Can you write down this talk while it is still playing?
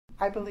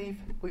I believe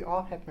we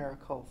all have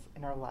miracles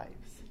in our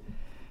lives.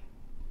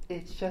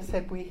 It's just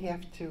that we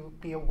have to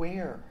be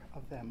aware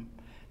of them.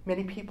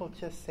 Many people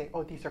just say,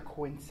 oh, these are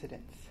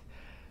coincidences,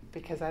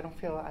 because I don't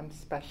feel I'm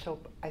special.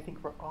 I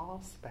think we're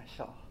all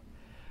special,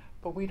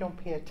 but we don't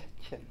pay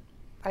attention.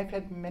 I've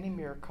had many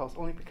miracles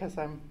only because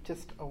I'm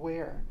just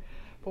aware.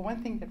 But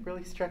one thing that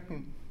really struck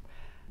me,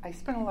 I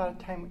spent a lot of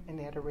time in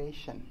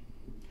adoration,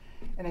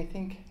 and I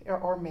think,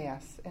 or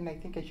Mass, and I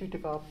think as you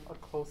develop a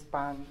close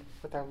bond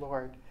with our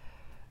Lord,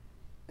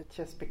 it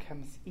just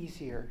becomes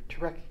easier to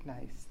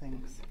recognize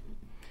things.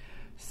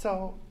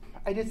 So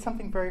I did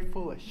something very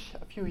foolish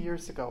a few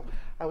years ago.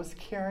 I was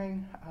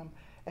carrying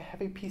a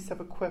heavy piece of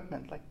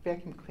equipment, like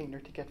vacuum cleaner,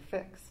 to get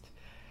fixed.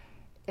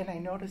 And I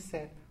noticed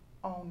that,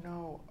 oh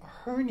no, a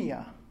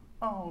hernia.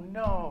 Oh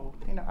no,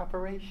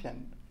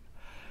 operation.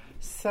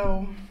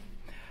 So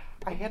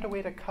I had to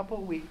wait a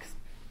couple weeks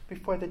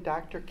before the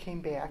doctor came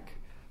back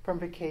from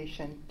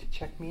vacation to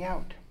check me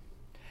out.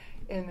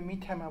 In the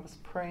meantime, I was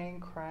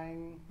praying,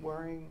 crying,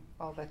 worrying,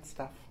 all that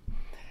stuff.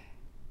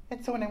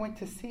 And so when I went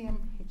to see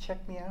him, he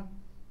checked me out.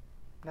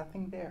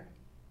 Nothing there.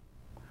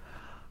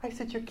 I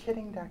said, you're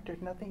kidding, doctor,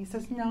 nothing? He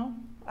says, no,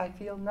 I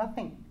feel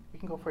nothing. You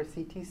can go for a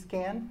CT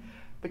scan,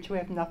 but you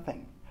have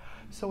nothing.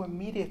 So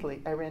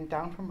immediately I ran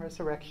down from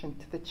Resurrection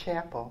to the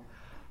chapel,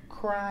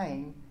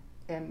 crying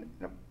and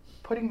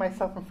putting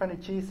myself in front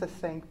of Jesus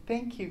saying,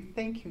 thank you,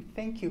 thank you,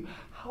 thank you.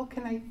 How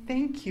can I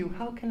thank you?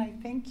 How can I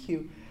thank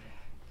you?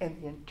 And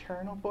the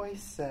internal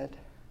voice said,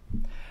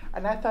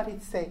 and I thought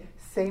he'd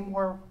say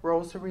more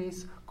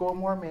rosaries, go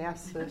more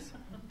masses.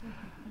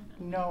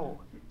 No,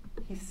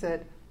 he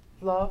said,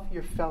 love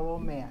your fellow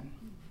man.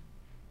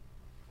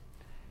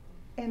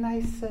 And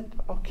I said,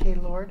 okay,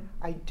 Lord,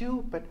 I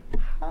do, but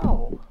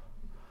how?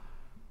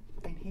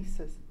 And he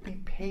says,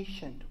 be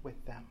patient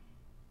with them.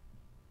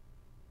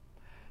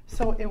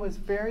 So it was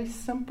very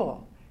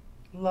simple.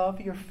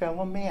 Love your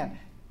fellow man.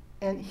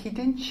 And he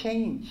didn't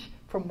change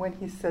from when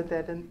he said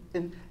that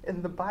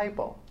in the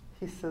Bible.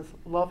 He says,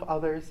 love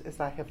others as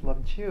I have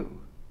loved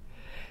you.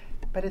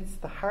 But it's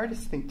the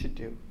hardest thing to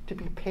do, to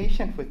be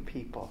patient with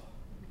people.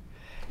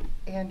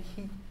 And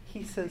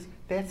he says,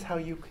 that's how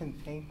you can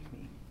thank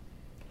me.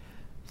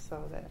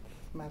 So that's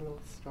my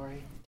little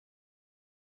story.